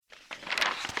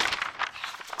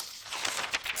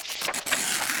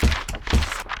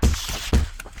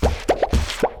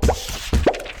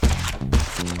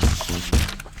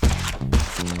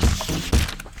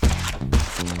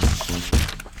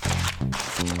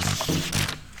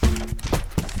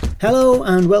Hello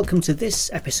and welcome to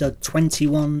this episode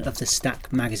 21 of the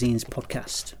Stack Magazine's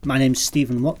podcast. My name's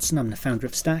Stephen Watson, I'm the founder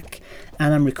of Stack,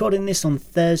 and I'm recording this on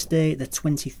Thursday the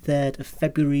 23rd of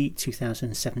February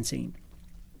 2017.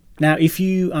 Now, if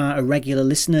you are a regular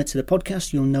listener to the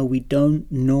podcast, you'll know we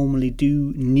don't normally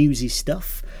do newsy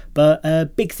stuff, but a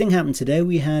big thing happened today.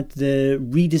 We had the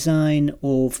redesign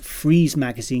of Frieze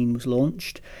magazine was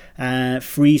launched.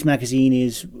 Frieze magazine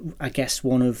is, I guess,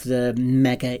 one of the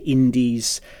mega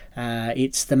indies.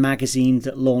 It's the magazine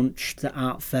that launched the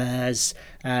art fairs.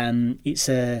 It's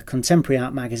a contemporary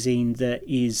art magazine that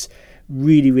is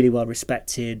really, really well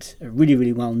respected, really,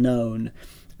 really well known.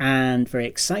 And very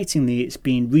excitingly, it's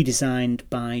been redesigned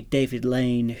by David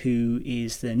Lane, who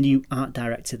is the new art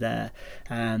director there,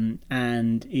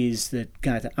 and is the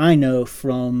guy that I know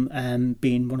from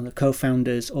being one of the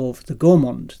co-founders of The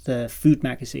Gourmand, the food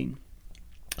magazine.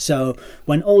 So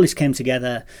when all this came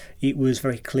together, it was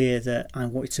very clear that I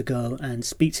wanted to go and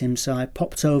speak to him. So I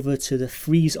popped over to the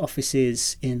Frieze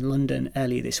offices in London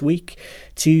earlier this week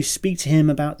to speak to him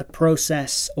about the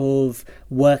process of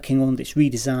working on this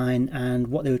redesign and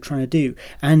what they were trying to do.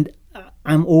 And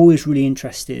I'm always really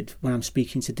interested when I'm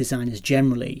speaking to designers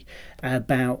generally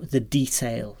about the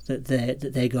detail that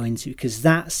they go into, because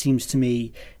that seems to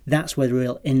me that's where the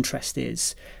real interest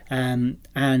is. And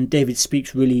David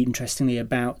speaks really interestingly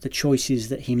about the choices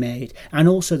that he made and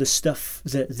also the stuff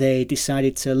that they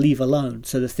decided to leave alone.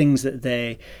 So the things that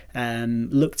they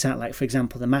looked at, like, for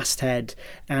example, the masthead,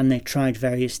 and they tried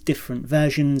various different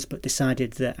versions but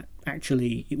decided that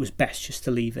actually it was best just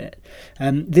to leave it.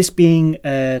 This being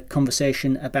a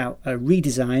conversation about a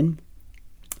redesign,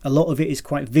 a lot of it is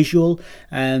quite visual.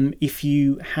 If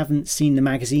you haven't seen the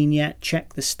magazine yet,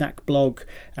 check the Stack blog.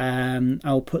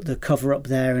 I'll put the cover up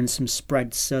there and some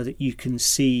spreads so that you can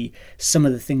see some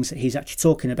of the things that he's actually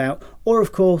talking about. Or,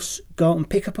 of course, go out and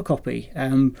pick up a copy.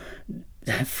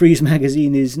 Frieze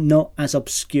magazine is not as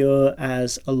obscure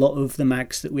as a lot of the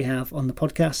mags that we have on the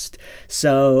podcast,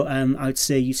 so I would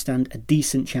say you stand a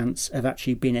decent chance of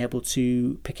actually being able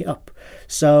to pick it up.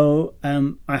 So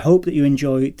I hope that you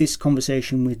enjoy this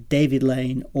conversation with David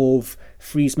Lane of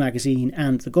Frieze magazine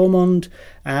and The Gourmand,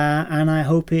 and I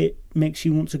hope it makes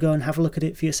you want to go and have a look at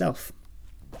it for yourself.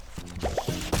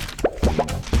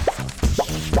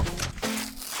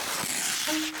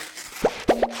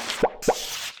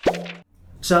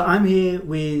 So I'm here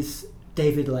with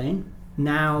David Lane,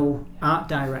 now art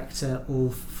director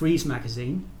of Frieze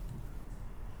magazine.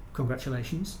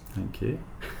 Congratulations. Thank you.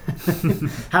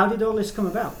 How did all this come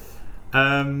about?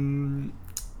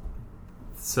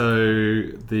 So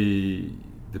the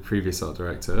previous art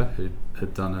director, who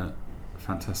had done a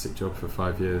fantastic job for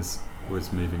 5 years,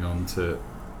 was moving on to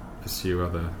pursue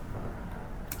other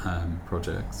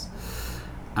projects,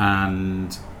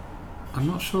 and I'm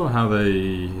not sure how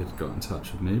they had got in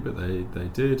touch with me, but they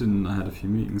did, and I had a few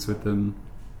meetings with them,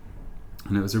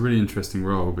 and it was a really interesting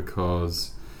role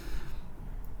because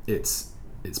it's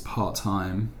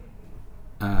part-time.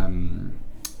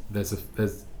 There's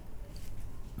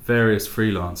various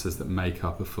freelancers that make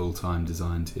up a full-time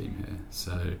design team here.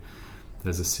 So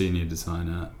there's a senior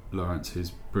designer, Lawrence,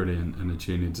 who's brilliant, and a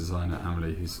junior designer,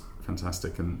 Amelie, who's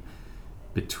fantastic, and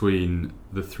between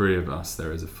the three of us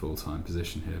there is a full-time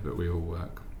position here, but we all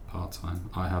work part-time.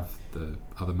 I have the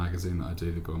other magazine that I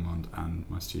do, The Gourmand, and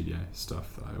my studio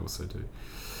stuff that I also do.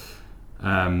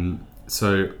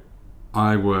 So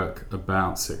I work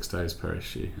about 6 days per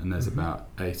issue, and there's about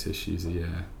 8 issues a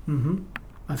year. I'm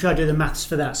sure I do the maths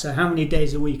for that. So how many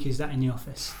days a week is that in the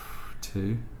office?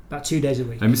 2. About 2 days a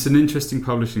week. It's an interesting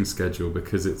publishing schedule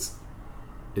because it's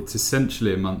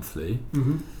essentially a monthly,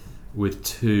 with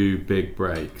 2 big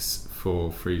breaks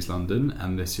for Frieze London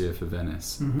and this year for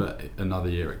Venice, but another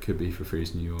year it could be for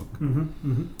Frieze New York.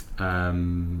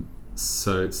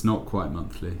 So it's not quite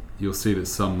monthly. You'll see that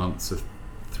some months are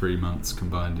 3 months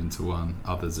combined into one,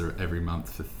 others are every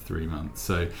month for 3 months.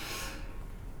 So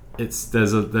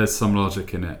there's some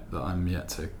logic in it that I'm yet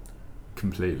to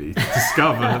completely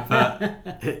discover,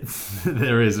 but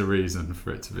there is a reason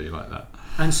for it to be like that.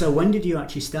 And so when did you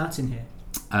actually start in here?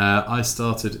 I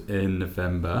started in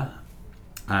November,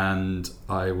 and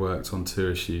I worked on 2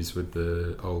 issues with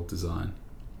the old design.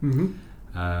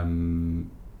 And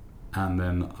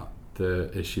then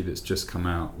the issue that's just come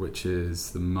out, which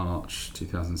is the March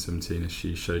 2017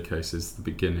 issue, showcases the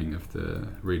beginning of the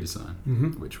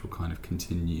redesign, which will kind of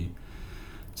continue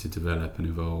to develop and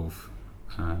evolve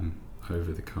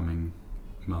over the coming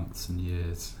months and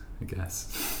years, I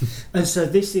guess. And so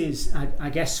this is, I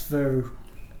guess, for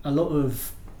a lot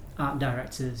of art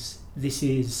directors, this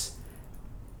is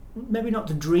maybe not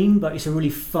the dream, but it's a really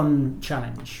fun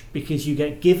challenge because you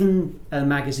get given a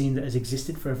magazine that has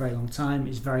existed for a very long time,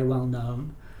 is very well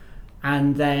known,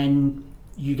 and then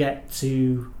you get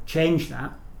to change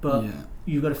that, but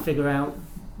you've got to figure out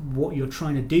what you're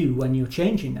trying to do when you're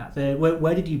changing that.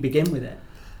 Where did you begin with it?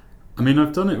 I mean,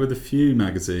 I've done it with a few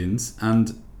magazines,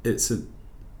 and it's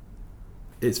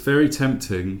very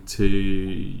tempting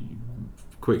to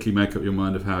quickly make up your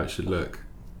mind of how it should look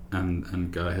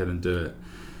and go ahead and do it.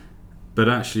 But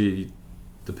actually,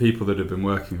 the people that have been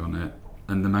working on it,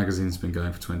 and the magazine's been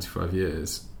going for 25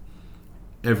 years,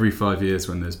 every 5 years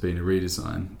when there's been a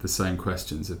redesign, the same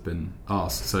questions have been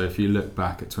asked. So if you look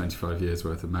back at 25 years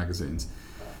worth of magazines,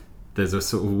 there's a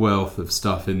sort of wealth of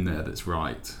stuff in there that's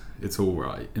right. It's all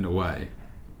right, in a way.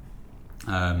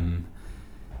 And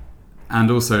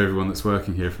also everyone that's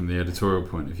working here from the editorial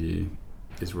point of view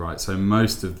is right. So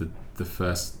most of the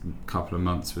first couple of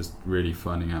months was really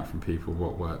finding out from people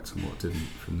what worked and what didn't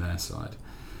from their side.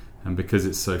 And because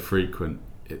it's so frequent,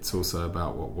 it's also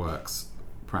about what works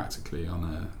practically on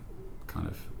a kind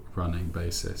of running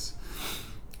basis.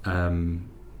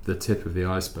 The tip of the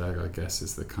iceberg, I guess,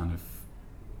 is the kind of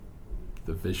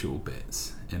the visual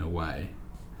bits, in a way,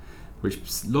 which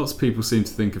lots of people seem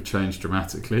to think have changed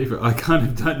dramatically, but I kind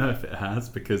of don't know if it has,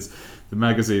 because the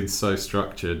magazine's so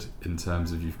structured in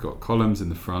terms of you've got columns in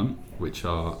the front, which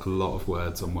are a lot of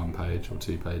words on one page or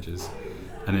 2 pages,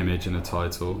 an image and a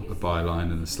title, a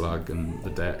byline and a slug and the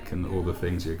deck and all the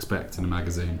things you expect in a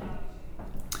magazine.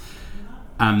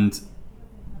 And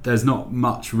there's not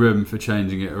much room for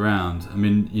changing it around. I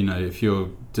mean, you know, if you're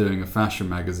doing a fashion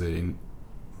magazine,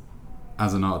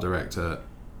 as an art director,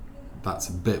 that's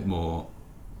a bit more,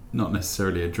 not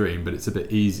necessarily a dream, but it's a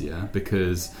bit easier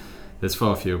because there's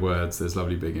far fewer words, there's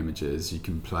lovely big images, you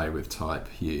can play with type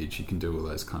huge, you can do all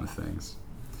those kind of things.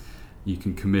 You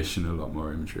can commission a lot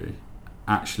more imagery.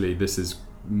 Actually, this is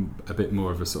a bit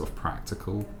more of a sort of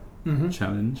practical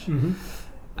challenge.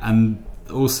 And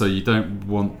also, you don't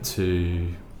want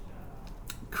to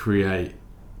create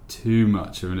too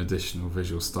much of an additional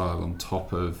visual style on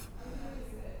top of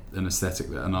an aesthetic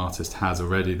that an artist has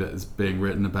already that is being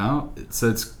written about.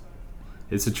 So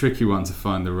it's a tricky one to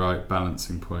find the right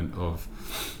balancing point of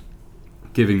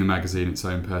giving the magazine its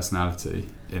own personality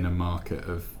in a market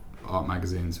of art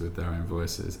magazines with their own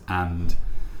voices, and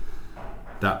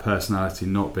that personality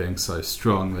not being so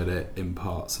strong that it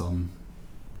imparts on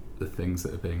the things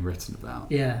that are being written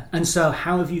about. Yeah, and so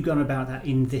how have you gone about that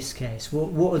in this case?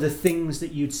 What are the things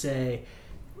that you'd say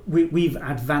we've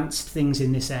advanced things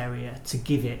in this area to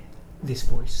give it this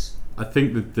voice? I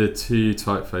think that the 2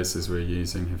 typefaces we're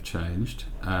using have changed.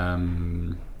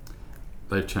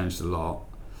 They've changed a lot.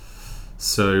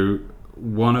 So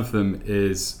one of them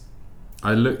is,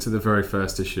 I looked at the very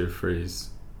first issue of Frieze,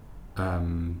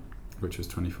 which was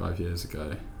 25 years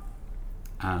ago,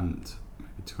 and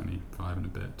maybe 25 and a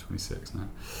bit, 26 now.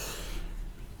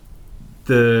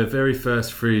 The very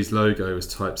first Frieze logo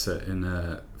was typeset in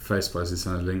a face by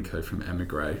Susanna Linko from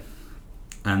Emigre,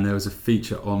 and there was a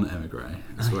feature on Emigre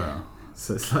as well.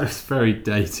 So it's very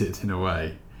dated in a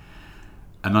way.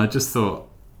 And I just thought,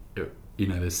 you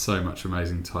know, there's so much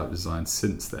amazing type design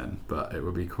since then, but it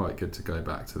would be quite good to go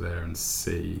back to there and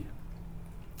see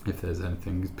if there's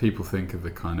anything. People think of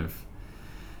the kind of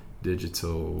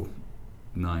digital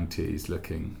 90s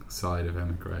looking side of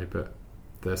Emigre, but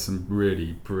there's some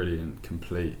really brilliant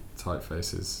complete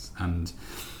typefaces. And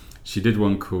she did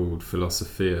one called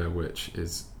Philosophia, which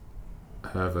is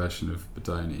her version of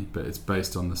Bodoni, but it's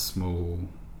based on the small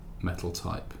metal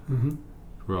type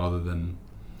rather than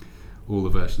all the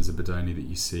versions of Bodoni that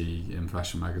you see in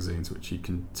fashion magazines, which you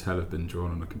can tell have been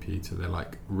drawn on a computer. They're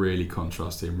like really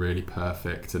contrasty and really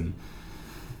perfect, and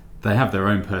they have their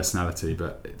own personality,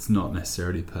 but it's not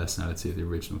necessarily the personality of the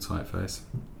original typeface.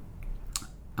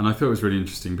 And I thought it was really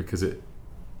interesting because it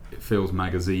feels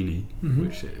magazine-y,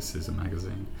 which it is a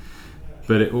magazine,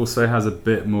 but it also has a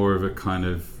bit more of a kind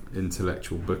of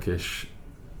intellectual bookish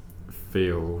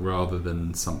feel rather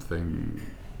than something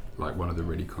like one of the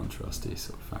really contrasty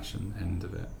sort of fashion end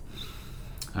of it.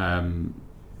 And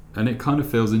it kind of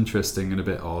feels interesting and a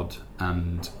bit odd,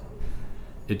 and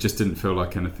it just didn't feel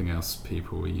like anything else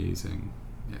people were using.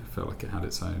 It felt like it had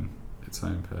its own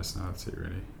personality,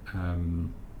 really.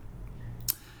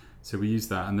 So we used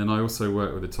that, and then I also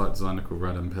worked with a type designer called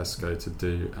Radim Pesco to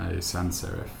do a sans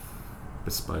serif,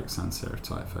 bespoke sans serif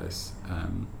typeface.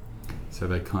 So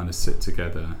they kind of sit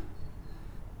together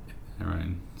in their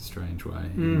own strange way,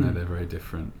 even though they're very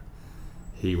different.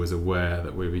 He was aware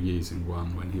that we were using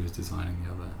one when he was designing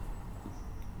the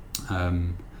other.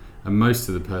 And most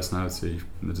of the personality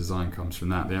and the design comes from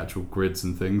that. The actual grids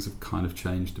and things have kind of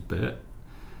changed a bit.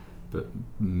 but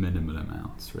minimal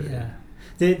amounts, really. Yeah.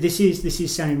 This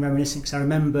is sounding reminiscent, because I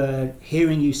remember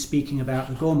hearing you speaking about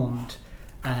the Gourmand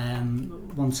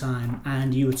one time,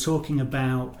 and you were talking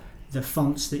about the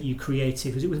fonts that you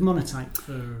created. Was it with Monotype?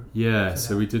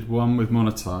 So we did one with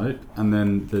Monotype, and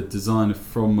then the designer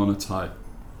from Monotype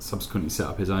subsequently set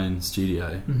up his own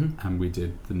studio, and we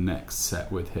did the next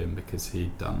set with him because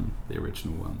he'd done the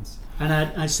original ones.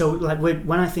 And so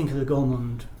when I think of the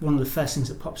Gourmand, one of the first things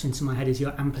that pops into my head is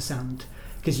your ampersand,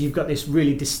 because you've got this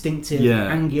really distinctive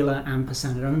angular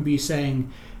ampersand. And I remember you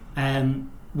saying,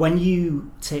 when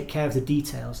you take care of the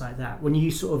details like that, when you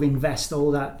sort of invest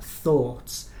all that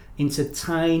thought into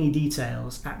tiny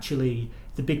details, actually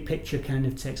the big picture kind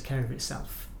of takes care of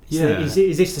itself. Is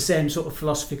this the same sort of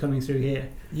philosophy coming through here?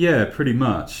 Yeah, pretty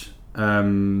much.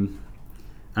 And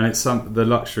it's the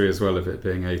luxury as well of it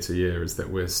being 8 a year is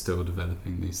that we're still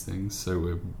developing these things.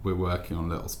 So we're working on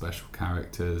little special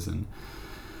characters and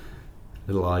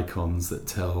little icons that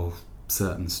tell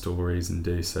certain stories and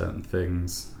do certain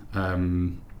things. I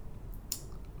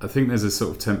think there's a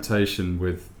sort of temptation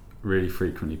with really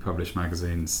frequently published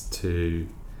magazines to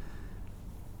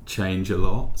change a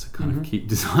lot, to kind of keep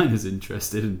designers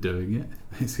interested in doing it,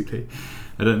 basically.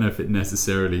 I don't know if it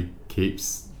necessarily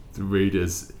keeps the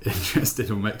readers interested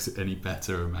or makes it any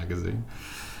better, a magazine.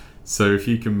 So if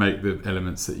you can make the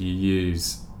elements that you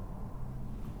use,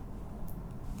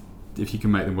 if you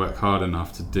can make them work hard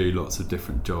enough to do lots of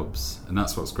different jobs, and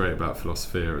that's what's great about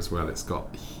Philosophia as well, it's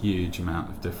got a huge amount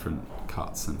of different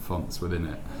cuts and fonts within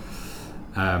it,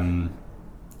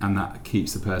 and that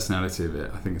keeps the personality of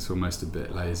it. I think it's almost a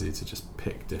bit lazy to just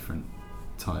pick different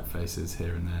typefaces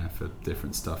here and there for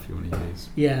different stuff you want to use.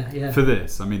 Yeah. For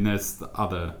this, I mean, there's the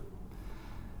other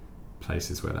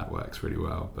places where that works really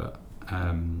well, but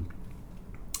and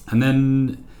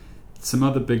then some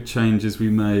other big changes we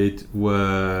made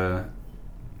were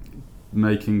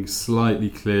making slightly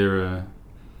clearer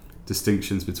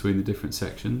distinctions between the different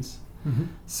sections,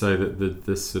 so that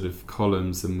the sort of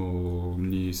columns, the more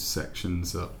news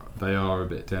sections, they are a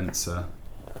bit denser,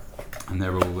 and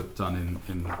they're all done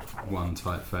in one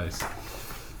typeface.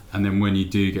 And then when you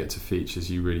do get to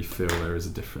features, you really feel there is a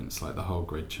difference, like the whole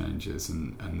grid changes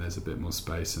and there's a bit more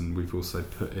space. And we've also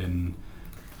put in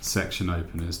section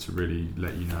openers to really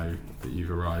let you know that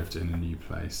you've arrived in a new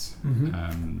place.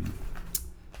 I'm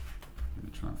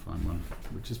going to try and find one,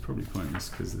 which is probably pointless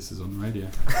because this is on the radio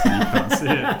and you can't see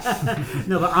it.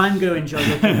 No, but I'm going to enjoy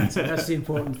looking at it. That's the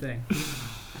important thing.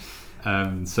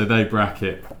 So they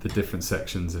bracket the different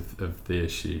sections of the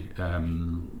issue: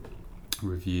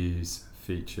 reviews,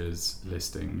 features,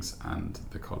 listings, and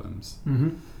the columns.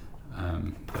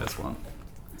 There's one.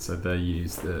 So they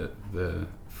use the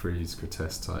Frieze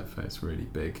Grotesque typeface, really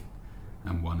big,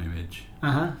 and one image.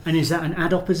 And is that an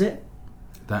ad opposite?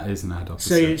 That is an ad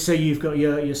opposite. So you've got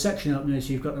your section openers.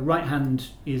 You've got the right hand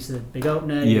is the big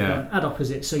opener. You've got an ad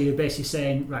opposite. So you're basically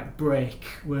saying, right, break.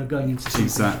 We're going into something.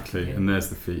 Exactly. And there's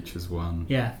the features one.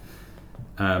 Yeah.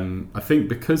 I think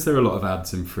because there are a lot of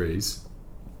ads in Frieze,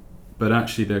 but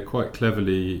actually they're quite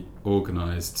cleverly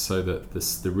organised so that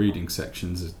the reading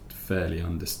sections are fairly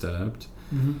undisturbed.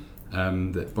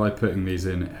 That by putting these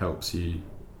in, it helps you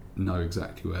know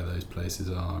exactly where those places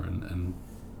are and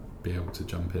be able to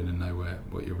jump in and know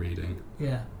what you're reading.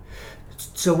 Yeah.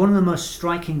 So one of the most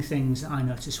striking things that I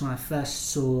noticed when I first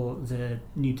saw the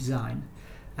new design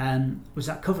was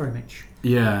that cover image.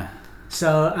 Yeah.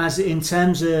 So as in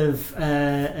terms of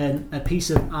a piece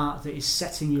of art that is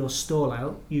setting your stall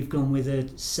out, you've gone with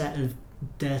a set of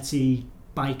dirty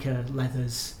biker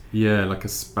leathers. Yeah, like a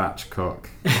spatchcock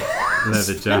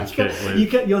leather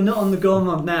jacket. You're not on the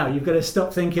Gourmand now. You've got to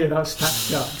stop thinking about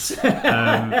spatchcocks.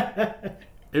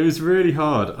 It was really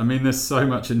hard. I mean, there's so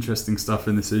much interesting stuff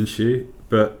in this issue,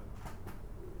 but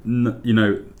none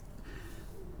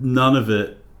of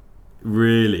it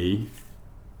really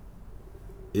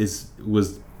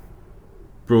was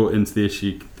brought into the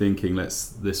issue thinking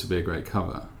this would be a great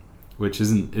cover, which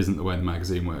isn't the way the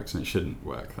magazine works, and it shouldn't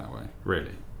work that way.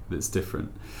 Really, it's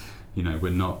different. We're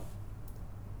not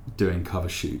doing cover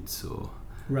shoots or.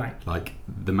 Right. Like,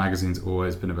 the magazine's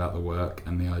always been about the work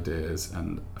and the ideas,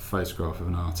 and a photograph of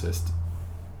an artist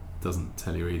doesn't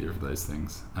tell you either of those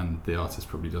things, and the artist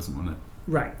probably doesn't want it.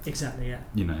 Right, exactly, yeah.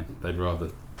 They'd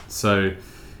rather. So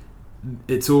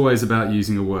it's always about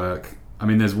using a work. I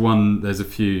mean, there's a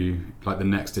few, like the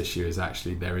next issue is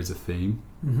actually, there is a theme.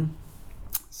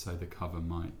 So the cover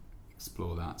might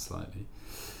explore that slightly.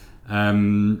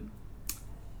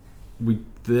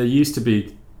 There used to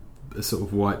be a sort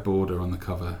of white border on the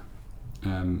cover,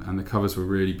 and the covers were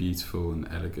really beautiful and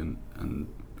elegant and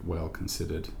well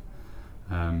considered,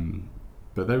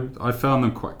 but I found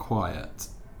them quite quiet,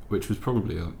 which was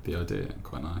probably the idea, and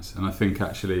quite nice. And I think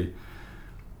actually,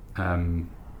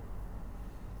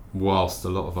 whilst a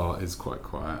lot of art is quite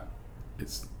quiet,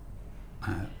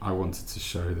 I wanted to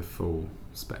show the full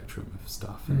spectrum of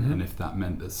stuff, and if that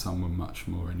meant that some were much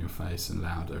more in your face and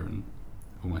louder and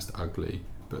almost ugly,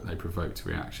 but they provoked a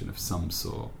reaction of some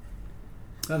sort.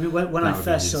 I mean, when I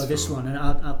first saw this one, and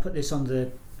I'll put this on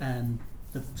the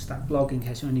Stack blog in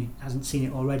case anyone hasn't seen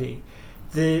it already.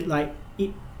 I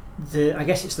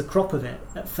guess it's the crop of it.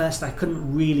 At first, I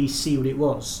couldn't really see what it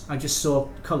was. I just saw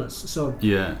colours. I saw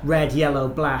red, yellow,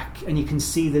 black, and you can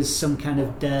see there's some kind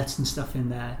of dirt and stuff in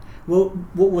there. Well,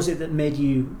 what was it that made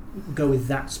you go with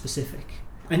that specific?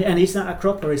 And is that a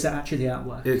crop, or is that actually the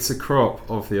artwork? It's a crop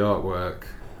of the artwork.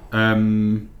 I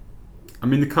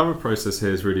mean, the cover process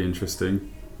here is really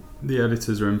interesting. The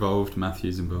editors are involved,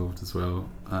 Matthew's involved as well.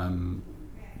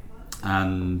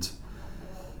 And,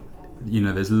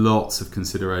 there's lots of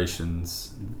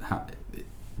considerations. It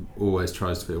always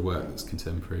tries to be a work that's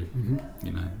contemporary,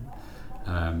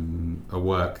 a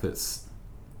work that's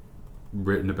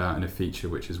written about in a feature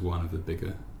which is one of the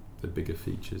bigger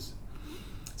features.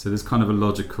 So there's kind of a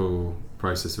logical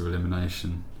process of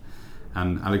elimination.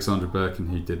 And Alexandra Birkin,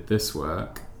 who did this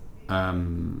work, a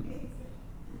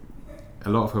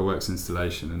lot of her work's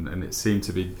installation, and it seemed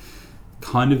to be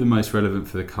kind of the most relevant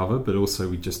for the cover, but also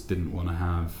we just didn't want to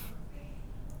have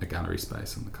a gallery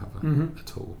space on the cover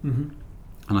at all. And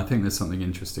I think there's something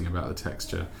interesting about the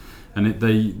texture. And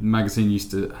the magazine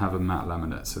used to have a matte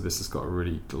laminate, so this has got a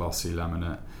really glossy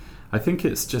laminate. I think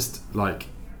it's just I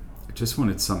just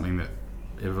wanted something that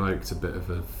evoked a bit of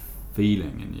a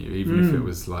feeling in you, even if it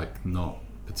was not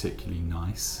particularly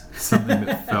nice. Something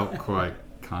that felt quite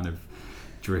kind of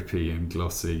drippy and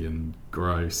glossy and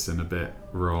gross and a bit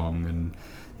wrong, and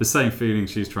the same feeling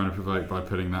she's trying to provoke by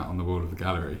putting that on the wall of the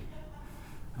gallery.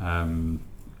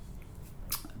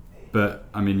 But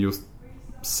I mean, you'll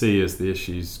see as the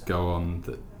issues go on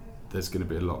that there's going to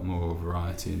be a lot more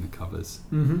variety in the covers.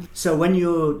 So when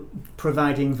you're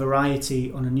providing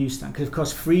variety on a newsstand, because of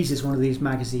course Frieze is one of these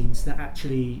magazines that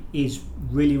actually is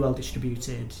really well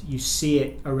distributed, you see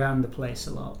it around the place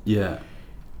a lot. Yeah.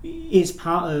 Is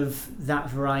part of that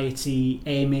variety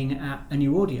aiming at a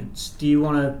new audience? Do you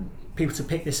want people to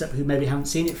pick this up who maybe haven't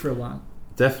seen it for a while?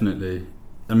 Definitely.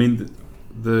 I mean,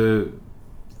 the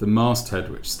masthead,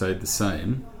 which stayed the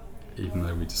same, even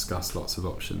though we discussed lots of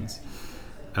options,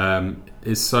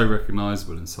 is so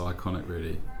recognisable and so iconic,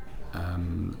 really,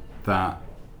 that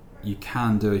you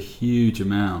can do a huge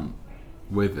amount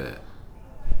with it.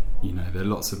 There are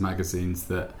lots of magazines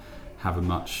that have a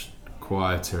much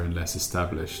quieter and less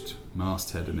established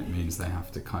masthead, and it means they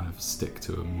have to kind of stick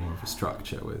to more of a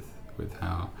structure with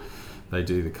how they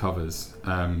do the covers.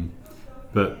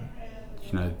 But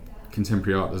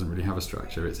contemporary art doesn't really have a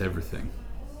structure; it's everything,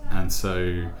 and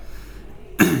so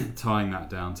tying that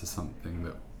down to something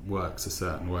that works a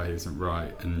certain way isn't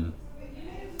right. And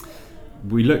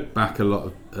we look back a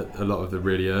lot of the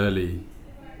really early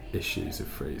issues of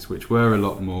Frieze, which were a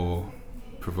lot more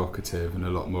provocative and a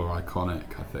lot more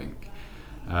iconic, I think.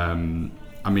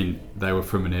 I mean, they were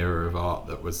from an era of art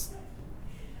that was,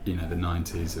 the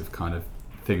 90s, of kind of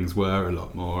things were a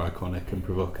lot more iconic and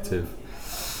provocative.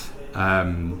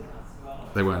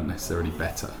 They weren't necessarily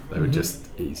better. They were just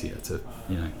easier to,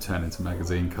 turn into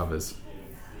magazine covers.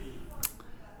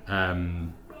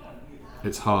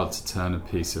 It's hard to turn a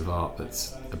piece of art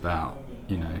that's about,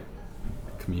 a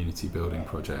community building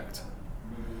project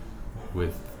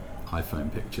with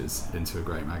iPhone pictures into a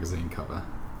great magazine cover.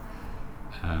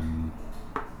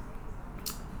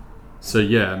 So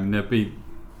yeah, I mean,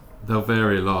 they'll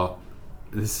vary a lot.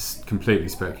 This is completely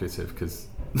speculative because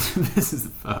this is the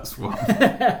first one.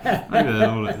 Maybe they'll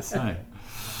all look the same.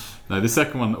 No, the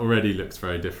second one already looks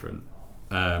very different.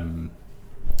 And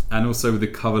also the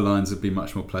cover lines will be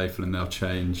much more playful, and they'll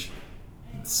change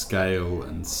scale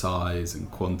and size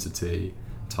and quantity,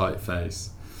 typeface.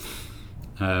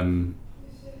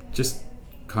 Just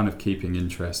kind of keeping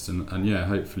interest and yeah,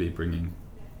 hopefully bringing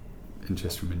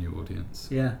interest from a new audience.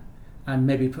 Yeah, and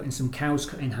maybe putting some cows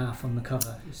cut in half on the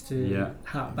cover just to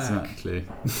hark back. Exactly.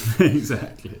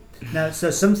 Exactly. Now, so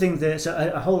something that's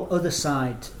a whole other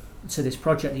side to this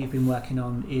project that you've been working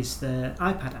on is the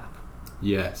iPad app.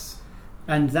 Yes.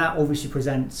 And that obviously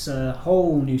presents a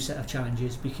whole new set of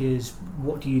challenges, because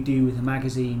what do you do with a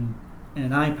magazine in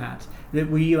an iPad?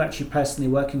 Were you actually personally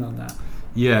working on that?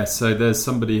 Yeah, so there's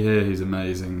somebody here who's an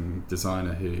amazing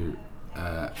designer who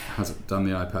has done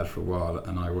the iPad for a while,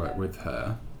 and I work with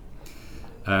her.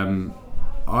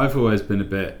 I've always been a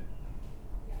bit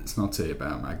snotty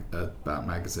about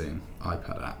magazine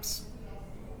iPad apps.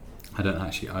 I don't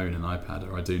actually own an iPad,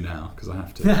 or I do now because I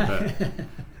have to.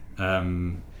 But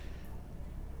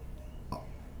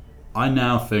I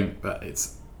now think that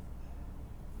it's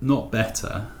not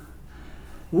better.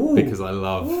 Ooh. Because I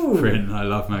love print and I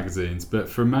love magazines, but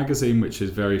for a magazine which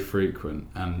is very frequent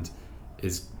and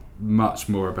is much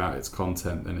more about its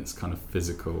content than its kind of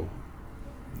physical,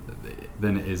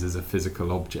 than it is as a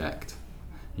physical object.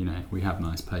 You know, we have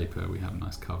nice paper, we have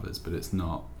nice covers, but it's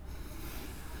not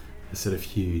a sort of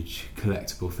huge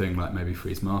collectible thing like maybe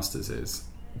Frieze Masters is.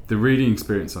 The reading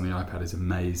experience on the iPad is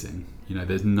amazing. You know,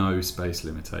 there's no space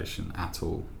limitation at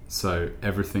all, so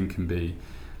everything can be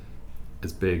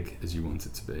as big as you want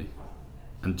it to be,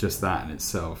 and just that in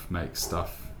itself makes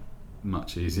stuff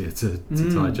much easier to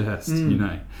digest. You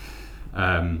know,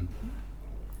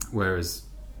 whereas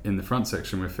in the front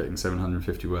section we're fitting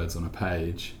 750 words on a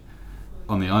page.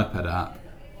 On the iPad app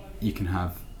you can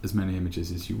have as many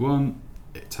images as you want.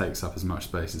 It takes up as much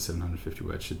space as 750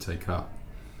 words should take up.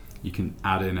 You can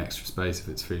add in extra space if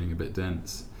it's feeling a bit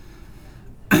dense.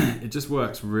 It just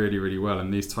works really, really well,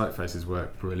 and these typefaces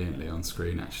work brilliantly on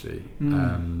screen actually.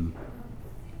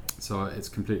 So it's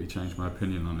completely changed my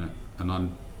opinion on it,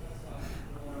 and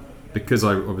because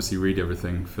I obviously read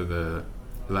everything for the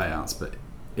layouts, but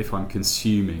if I'm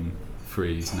consuming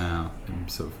Frieze now in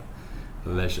sort of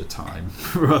leisure time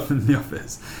rather than the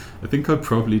office, I think I'd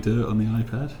probably do it on the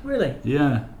iPad. Really?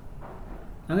 Yeah.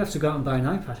 I'm going to have to go out and buy an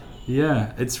iPad.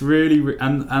 Yeah, it's really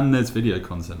and there's video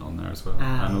content on there as well,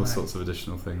 and all right. sorts of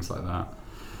additional things like that.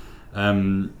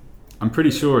 I'm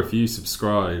pretty sure if you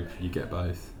subscribe, you get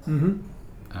both.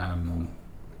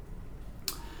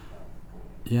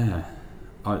 Yeah,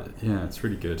 it's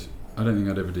really good. I don't think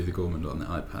I'd ever do the Gourmand on the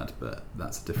iPad, but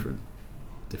that's a different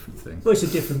thing. Well, it's a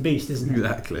different beast, isn't it?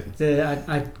 Exactly.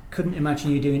 I couldn't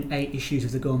imagine you doing 8 issues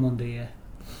of the Gourmand a year.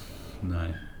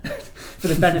 No. For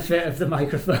the benefit of the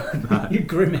microphone. No. You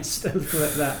grimaced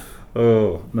like that.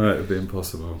 Oh, no, it would be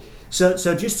impossible. So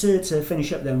just to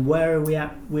finish up then, where are we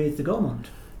at with the Gourmand?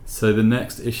 So the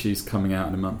next issue's coming out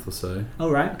in a month or so. Oh,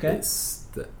 right, okay.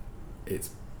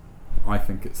 I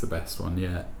think it's the best one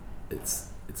yet. It's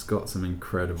got some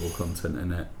incredible content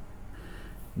in it.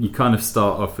 You kind of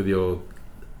start off with your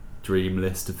dream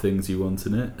list of things you want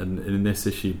in it, and in this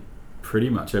issue pretty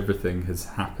much everything has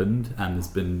happened and has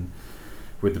been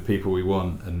with the people we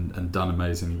want and done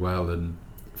amazingly well, and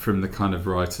from the kind of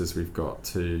writers we've got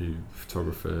to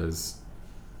photographers,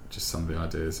 just some of the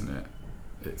ideas in it,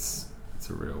 it's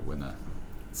a real winner.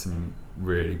 Some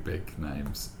really big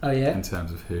names. Oh yeah? In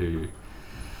terms of who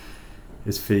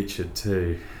is featured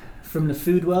too. From the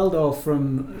food world or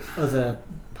from other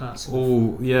parts of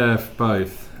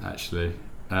both actually.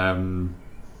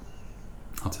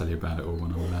 I'll tell you about it all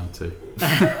when I'm allowed to.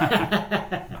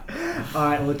 All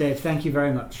right, well, Dave, thank you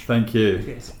very much. Thank you.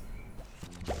 Cheers.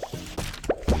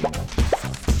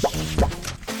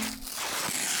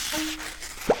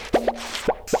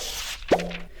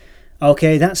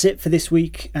 Okay, that's it for this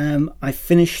week. I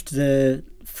finished the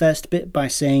first bit by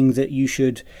saying that you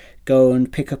should go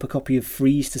and pick up a copy of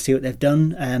Frieze to see what they've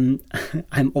done.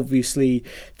 I'm obviously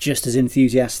just as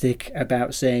enthusiastic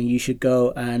about saying you should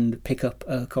go and pick up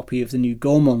a copy of the new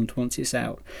Gourmand once it's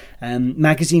out.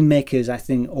 Magazine makers, I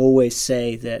think, always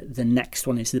say that the next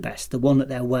one is the best. The one that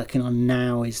they're working on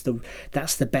now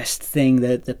that's the best thing,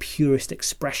 the purest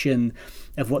expression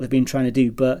of what they've been trying to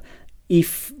do. But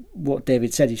if what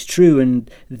David said is true,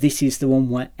 and this is the one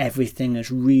where everything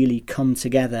has really come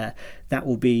together, that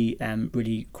will be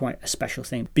really quite a special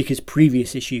thing, because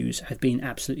previous issues have been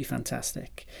absolutely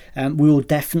fantastic. We will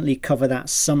definitely cover that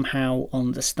somehow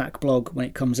on the Stack blog when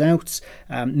it comes out,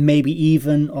 maybe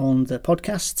even on the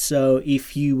podcast. So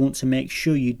if you want to make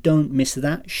sure you don't miss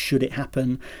that, should it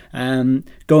happen,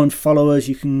 go and follow us.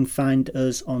 You can find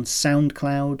us on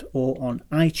SoundCloud or on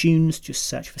iTunes. Just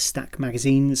search for Stack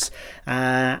Magazines.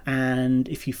 And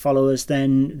if you follow us,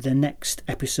 then the next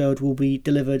episode will be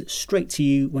delivered straight to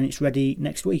you when it's ready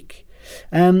next week.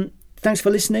 Thanks for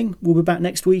listening. We'll be back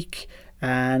next week,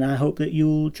 and I hope that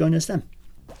you'll join us then.